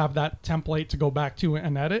then I'll have that template to go back to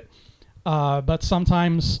and edit. But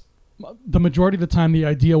sometimes, the majority of the time, the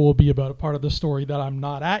idea will be about a part of the story that I'm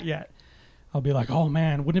not at yet. I'll be like, oh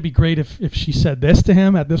man, wouldn't it be great if she said this to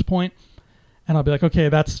him at this point? And I'll be like, okay,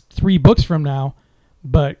 that's 3 books from now,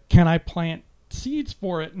 but can I plant seeds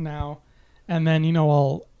for it now? And then,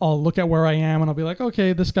 I'll look at where I am and I'll be like,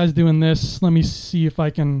 okay, this guy's doing this. Let me see if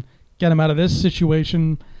I can get him out of this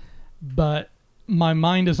situation. But my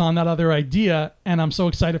mind is on that other idea, and I'm so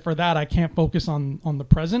excited for that, I can't focus on the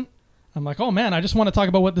present. I'm like, oh man, I just want to talk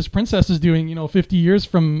about what this princess is doing, 50 years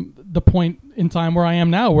from the point in time where I am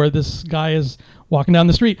now, where this guy is walking down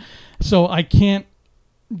the street. So I can't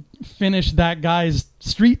finish that guy's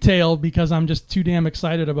street tale because I'm just too damn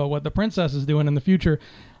excited about what the princess is doing in the future,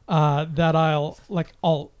 that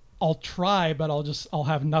I'll try, but I'll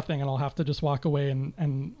have nothing, and I'll have to just walk away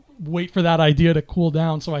and wait for that idea to cool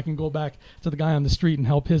down so I can go back to the guy on the street and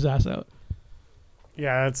help his ass out.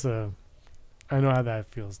 Yeah, I know how that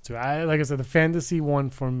feels too. Like I said, the fantasy one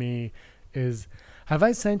for me is, have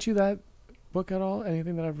I sent you that book at all?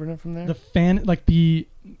 Anything that I've written from there?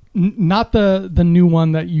 Not the new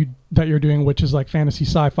one that you're doing, which is like fantasy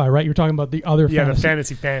sci-fi, right? You're talking about the other fantasy. Yeah,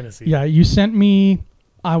 the fantasy. Yeah, you sent me,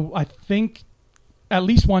 I think at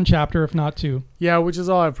least one chapter, if not two. Yeah, which is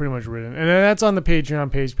all I've pretty much written. And then that's on the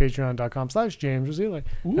Patreon page, patreon.com/James Rosile.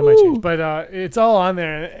 That might change. But it's all on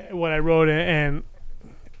there, what I wrote. And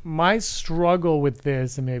my struggle with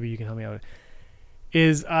this, and maybe you can help me out,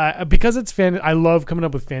 is because it's I love coming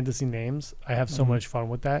up with fantasy names. I have so much fun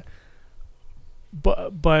with that.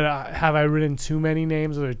 But have I written too many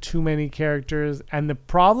names? Are there too many characters? And the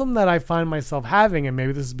problem that I find myself having, and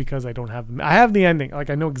maybe this is because I don't have them. I have the ending. Like,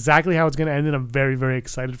 I know exactly how it's going to end, and I'm very, very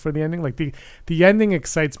excited for the ending. Like, the ending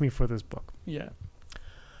excites me for this book. Yeah.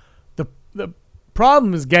 The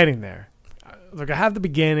problem is getting there. Like, I have the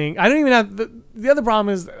beginning. I don't even have the other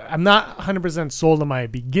problem is I'm not 100% sold on my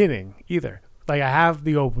beginning either. Like, I have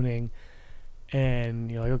the opening,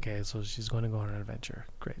 and you're like, okay, so she's going to go on an adventure.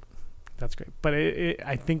 Great. That's great. But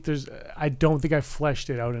I think I don't think I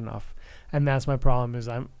fleshed it out enough. And that's my problem is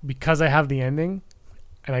because I have the ending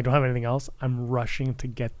and I don't have anything else, I'm rushing to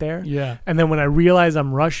get there. Yeah. And then when I realize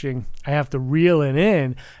I'm rushing, I have to reel it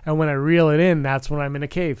in. And when I reel it in, that's when I'm in a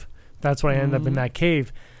cave. That's when I end up in that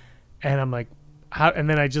cave. And I'm like, and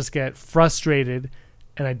then I just get frustrated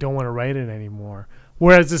and I don't want to write it anymore.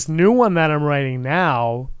 Whereas this new one that I'm writing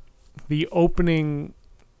now, the opening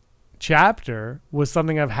chapter was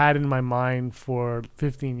something I've had in my mind for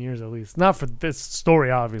 15 years at least. Not for this story,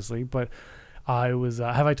 obviously, but it was.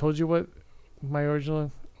 Have I told you what my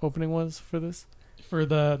original opening was for this? For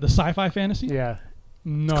the sci-fi fantasy? Yeah.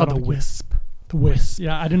 No. It's called The Wisp. The Wisp.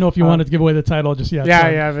 Yeah, I didn't know if you wanted to give away the title just yet.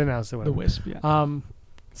 Yeah, I've announced it. The Wisp, yeah.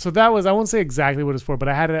 So that was, I won't say exactly what it's for, but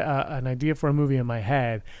I had an idea for a movie in my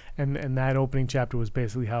head, and that opening chapter was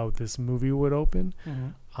basically how this movie would open.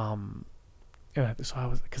 Mm-hmm.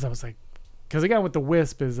 Because again, with The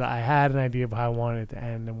Wisp is I had an idea of how I wanted it to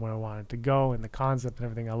end and where I wanted it to go and the concept and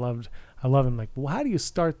everything. I love him. Like, well, how do you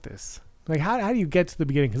start this? Like, how do you get to the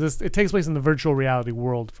beginning? Because it takes place in the virtual reality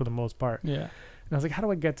world for the most part. Yeah. And I was like, how do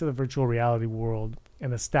I get to the virtual reality world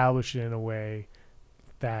and establish it in a way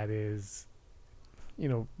that is,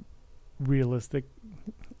 realistic?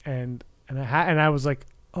 And I was like,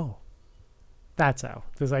 oh, that's how.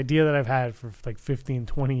 This idea that I've had for like 15,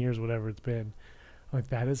 20 years, whatever it's been. Like,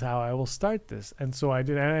 that is how I will start this. And so I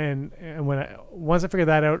did. And once I figured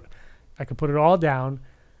that out, I could put it all down,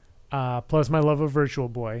 plus my love of Virtual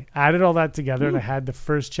Boy. I added all that together, and I had the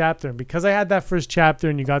first chapter. And because I had that first chapter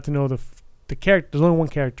and you got to know the character, there's only one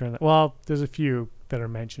character in that. Well, there's a few that are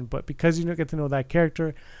mentioned, but because you don't get to know that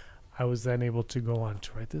character, I was then able to go on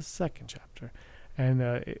to write this second chapter. And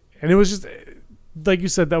it was just... like you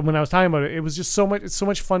said, that when I was talking about it, it was just it's so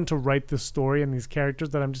much fun to write this story and these characters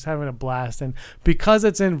that I'm just having a blast. And because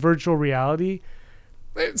it's in virtual reality,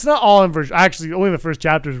 it's not all in virtual. Actually, only the first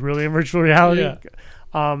chapter is really in virtual reality.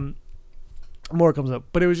 Yeah. More comes up,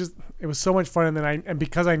 but it was so much fun. And then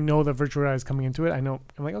because I know that virtual reality is coming into it, I'm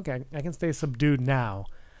like, okay, I can stay subdued now,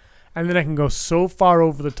 and then I can go so far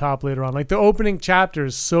over the top later on. Like, the opening chapter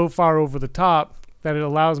is so far over the top that it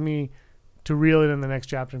allows me to reel it in the next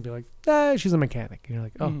chapter and be like, she's a mechanic. And you're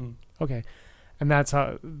like, oh, okay. And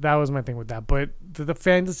that was my thing with that. But the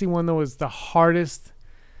fantasy one, though, is the hardest.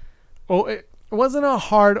 Oh, it wasn't a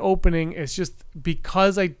hard opening. It's just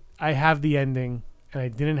because I have the ending and I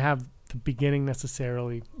didn't have the beginning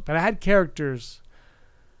necessarily, but I had characters.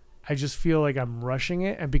 I just feel like I'm rushing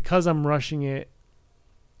it. And because I'm rushing it,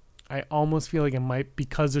 I almost feel like it might,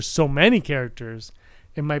 because there's so many characters,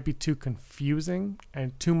 it might be too confusing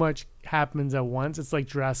and too much happens at once. It's like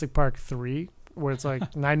Jurassic Park 3, where it's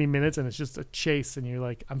like 90 minutes and it's just a chase and you're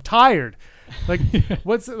like, I'm tired. Like,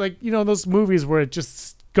 what's like, those movies where it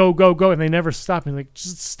just go, go, go and they never stop. And like,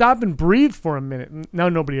 just stop and breathe for a minute. Now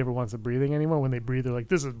nobody ever wants the breathing anymore. When they breathe, they're like,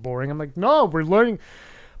 this is boring. I'm like, no, we're learning.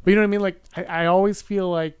 But you know what I mean? Like, I always feel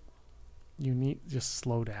like you need just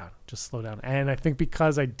slow down. And I think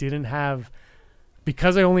because I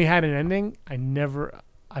only had an ending,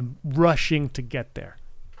 I'm rushing to get there.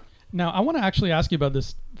 Now, I want to actually ask you about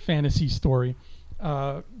this fantasy story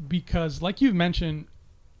because, like you've mentioned,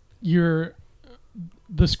 the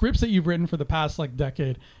scripts that you've written for the past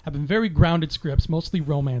decade have been very grounded scripts, mostly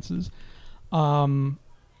romances.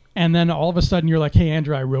 And then all of a sudden you're like, hey,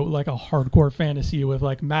 Andrew, I wrote a hardcore fantasy with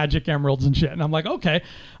magic emeralds and shit. And I'm like, okay,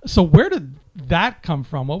 so where did that come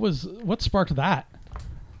from? What sparked that?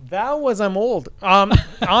 That was, I'm old.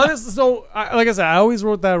 Honestly, so like I said, I always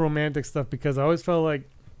wrote that romantic stuff because I always felt like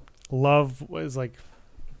love is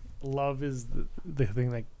the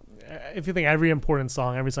thing. Like, if you think every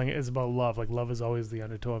song is about love, like love is always the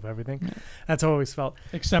undertow of everything. Yeah. That's how I always felt.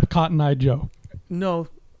 Except Cotton Eye Joe. No,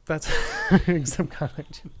 that's except Cotton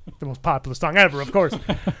Eye Joe, the most popular song ever, of course.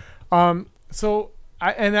 So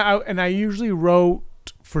I usually wrote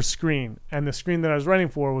for screen, and the screen that I was writing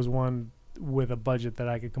for was one with a budget that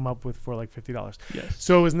I could come up with for like $50. Yes.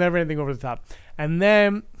 So it was never anything over the top. And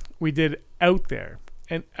then we did Out There.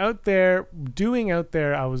 And doing Out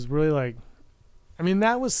There, I was really like, I mean,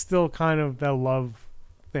 that was still kind of that love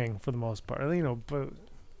thing for the most part, but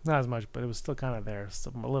not as much, but it was still kind of there,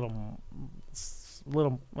 some a little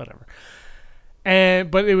whatever.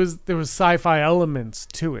 But there was sci-fi elements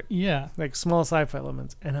to it, Yeah. like small sci-fi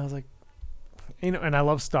elements, and I was like, and I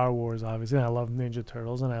love Star Wars, obviously, and I love Ninja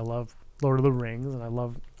Turtles, and I love Lord of the Rings, and I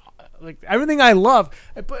love like everything I love,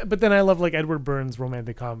 but then I love like Edward Burns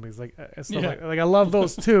romantic comedies, like stuff like I love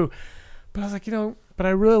those too. But I was like, but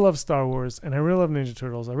I really love Star Wars, and I really love Ninja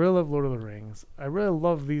Turtles. I really love Lord of the Rings. I really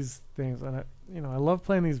love these things, and I love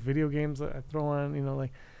playing these video games that I throw on.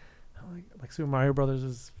 Like Super Mario Brothers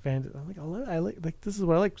is fan. I'm like, I like this is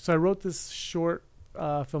what I like. So I wrote this short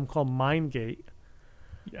film called Mindgate,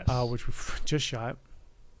 Yes. which we just shot,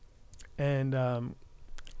 and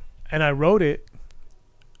I wrote it,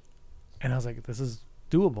 and I was like, this is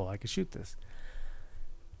doable. I could shoot this,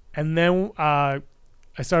 and then I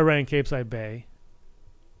started writing Capeside Bay,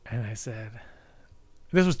 and I said,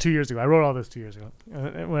 this was 2 years ago. I wrote all this 2 years ago.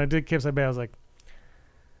 And when I did Capeside Bay, I was like,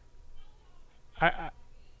 I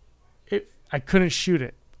couldn't shoot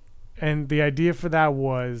it. And the idea for that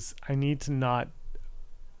was I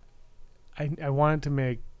wanted to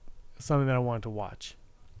make something that I wanted to watch.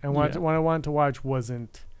 And what I wanted to watch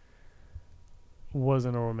wasn't a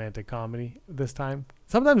romantic comedy this time.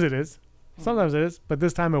 Sometimes it is. But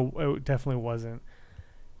this time it definitely wasn't.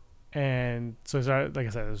 And so I started, like I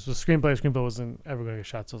said, it was a screenplay. The screenplay wasn't ever going to get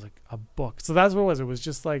shot, so it was like a book. So that's what it was. It was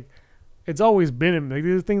just like, it's always been like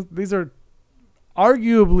these things. These are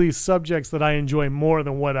arguably subjects that I enjoy more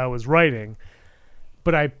than what I was writing,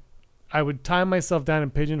 but I would tie myself down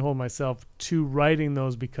and pigeonhole myself to writing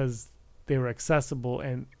those because they were accessible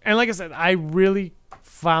and like I said, I really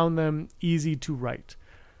found them easy to write.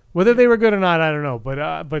 Whether they were good or not, I don't know.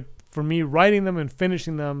 But for me, writing them and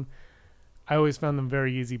finishing them, I always found them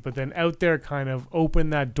very easy. But then Out There kind of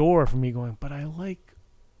opened that door for me going, but I want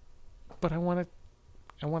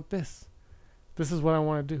this. This is what I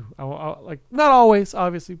want to do. I like, not always,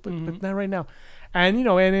 obviously, but not right now. And,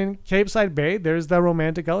 and in Capeside Bay, there's that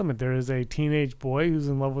romantic element. There is a teenage boy who's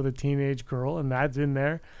in love with a teenage girl, and that's in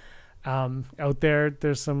there. Out There,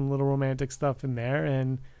 there's some little romantic stuff in there.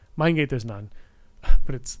 And Mindgate, there's none.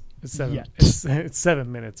 But it's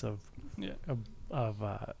 7 minutes of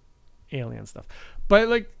alien stuff. But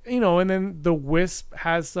like, and then The Wisp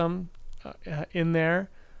has some in there,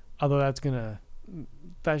 although that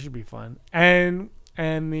should be fun. And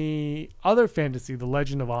the other fantasy, The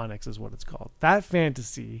Legend of Onyx is what it's called. That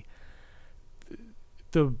fantasy,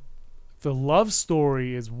 the love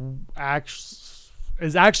story is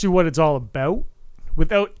actually what it's all about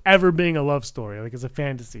without ever being a love story. Like, it's a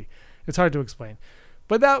fantasy. It's hard to explain.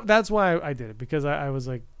 But that's why I did it, because I was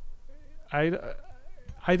like, I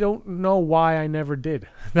don't know why I never did.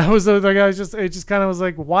 That was like, it just kind of was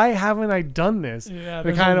like, why haven't I done this? Yeah,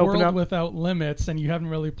 there's kind of a world without limits, and you haven't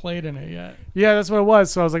really played in it yet. Yeah, that's what it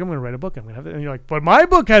was. So I was like, I'm going to write a book. I'm going to have it. And you're like, but my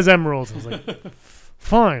book has emeralds. I was like,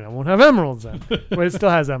 fine, I won't have emeralds then. But it still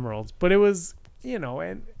has emeralds. But it was,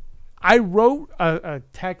 and I wrote a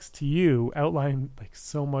text to you outlining like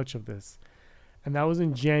so much of this. And that was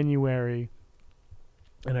in January,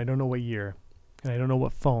 and I don't know what year, and I don't know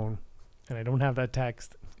what phone. And I don't have that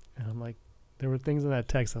text. And I'm like, there were things in that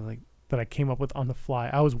text that I came up with on the fly.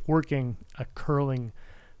 I was working a curling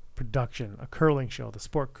production, a curling show, the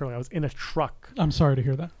sport curling. I was in a truck. I'm sorry to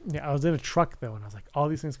hear that. Yeah, I was in a truck though, and I was like, all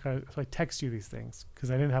these things. So I text you these things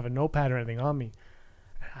because I didn't have a notepad or anything on me.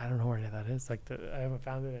 I don't know where any of that is. Like, I haven't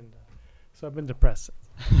found it, and so I've been depressed.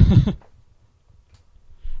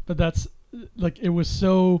 But that's like, it was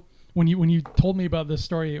so, when you told me about this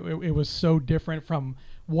story, it was so different from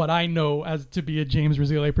what I know as to be a James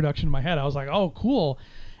Rasiere production in my head. I was like, oh, cool.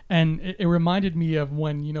 And it reminded me of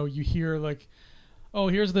when, you hear like, oh,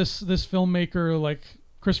 here's this filmmaker like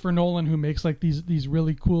Christopher Nolan who makes like these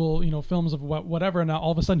really cool, films of whatever. And now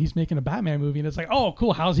all of a sudden he's making a Batman movie, and it's like, oh,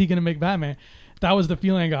 cool. How's he going to make Batman? That was the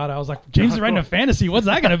feeling I got. I was like, James is writing a fantasy. What's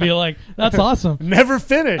that going to be like? That's awesome. Never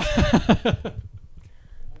finished.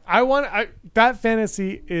 That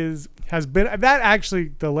fantasy has been that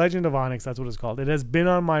actually, The Legend of Onyx, that's what it's called. It has been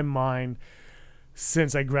on my mind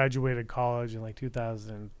since I graduated college in like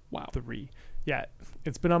 2003. Wow. Yeah,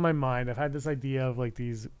 it's been on my mind. I've had this idea of like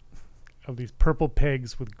these purple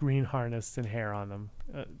pigs with green harness and hair on them.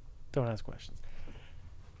 Don't ask questions.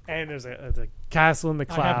 And there's a castle in the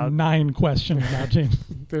cloud. I have 9 questions now, James.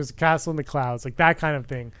 There's a castle in the clouds, like that kind of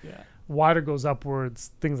thing. Yeah. Water goes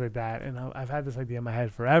upwards, things like that. And I've had this idea in my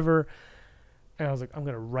head forever. And I was like, I'm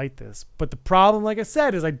going to write this. But the problem, like I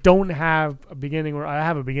said, is I don't have a beginning, or I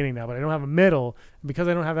have a beginning now, but I don't have a middle. And because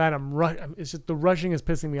I don't have that, it's just the rushing is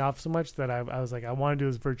pissing me off so much that I was like, I want to do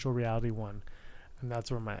this virtual reality one. And that's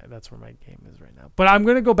where my game is right now. But I'm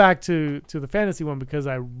going to go back to the fantasy one because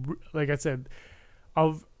like I said,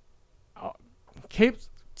 Capes.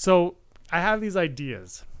 So I have these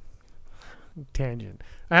ideas. Tangent.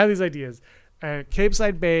 I have these ideas. And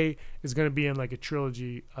Capeside Bay is going to be in like a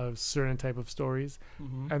trilogy of certain type of stories.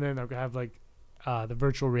 Mm-hmm. And then I'll have like the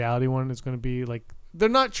virtual reality one is going to be like, they're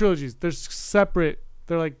not trilogies. They're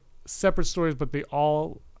like separate stories, but they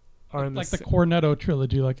all are in like the Cornetto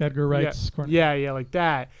trilogy, like Edgar Wright's Cornetto. Yeah, like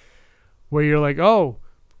that. Where you're like, the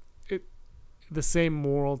same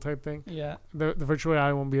moral type thing. Yeah. The virtual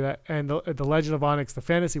reality won't be that. And the Legend of Onyx, the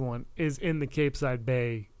fantasy one, is in the Capeside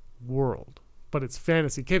Bay world. But it's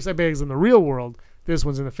fantasy. Capeside Bay is in the real world. This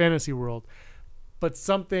one's in the fantasy world. But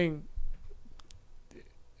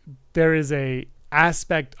there is a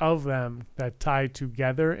aspect of them that tie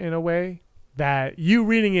together in a way that you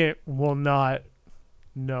reading it will not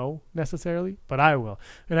know necessarily, but I will.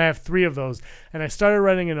 And I have 3 of those. And I started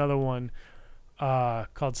writing another one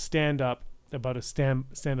called Stand Up, about a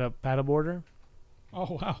stand-up paddleboarder.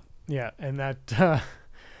 Oh, wow. Yeah, and that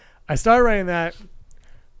I started writing that.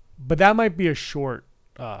 But that might be a short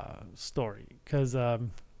story because that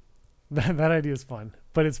idea is fun.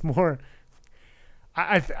 But it's more.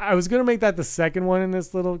 I was gonna make that the second one in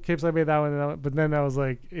this little Capeside Bay, that one, but then I was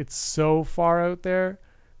like, it's so far out there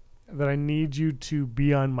that I need you to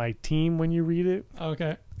be on my team when you read it.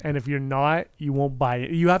 Okay. And if you're not, you won't buy it.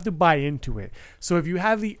 You have to buy into it. So if you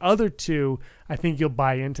have the other 2, I think you'll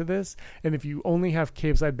buy into this. And if you only have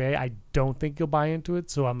Capeside Bay, I don't think you'll buy into it.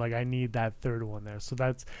 So I'm like, I need that third one there. So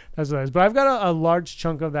that's what it is. But I've got a large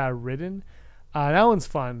chunk of that written. That one's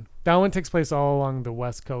fun. That one takes place all along the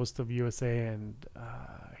west coast of USA, and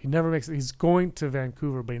he's going to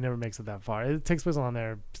Vancouver, but he never makes it that far. It takes place along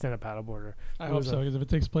there, stand-up paddleboarder. I hope so, because if it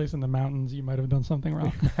takes place in the mountains, you might have done something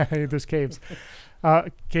wrong. There's caves.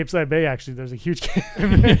 Capeside Bay, actually, there's a huge cave.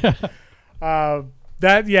 Thanks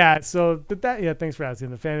for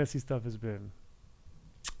asking. The fantasy stuff has been,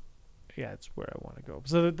 it's where I want to go.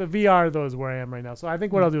 So the VR, though, is where I am right now. So I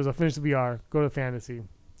think what I'll do is I'll finish the VR, go to fantasy,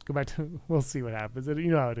 go back to, we'll see what happens. You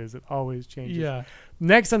know how it is. It always changes. Yeah.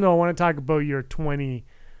 Next time, though, I want to talk about your 20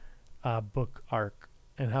 book arc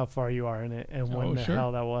and how far you are in it and when the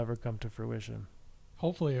hell that will ever come to fruition.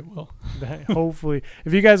 Hopefully it will. Hopefully.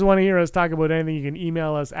 If you guys want to hear us talk about anything, you can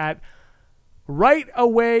email us at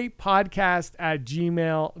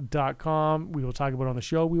rightawaypodcast@gmail.com. We will talk about it on the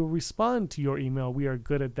show. We will respond to your email. We are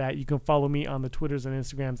good at that. You can follow me on the Twitters and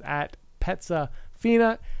Instagrams at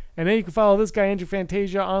PetsaFina. And then you can follow this guy, Andrew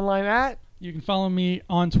Fantasia, online at... You can follow me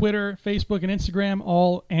on Twitter, Facebook, and Instagram,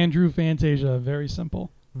 all Andrew Fantasia. Very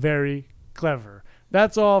simple. Very clever.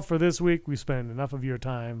 That's all for this week. We spend enough of your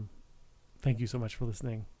time. Thank you so much for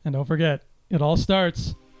listening. And don't forget, it all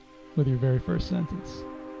starts with your very first sentence.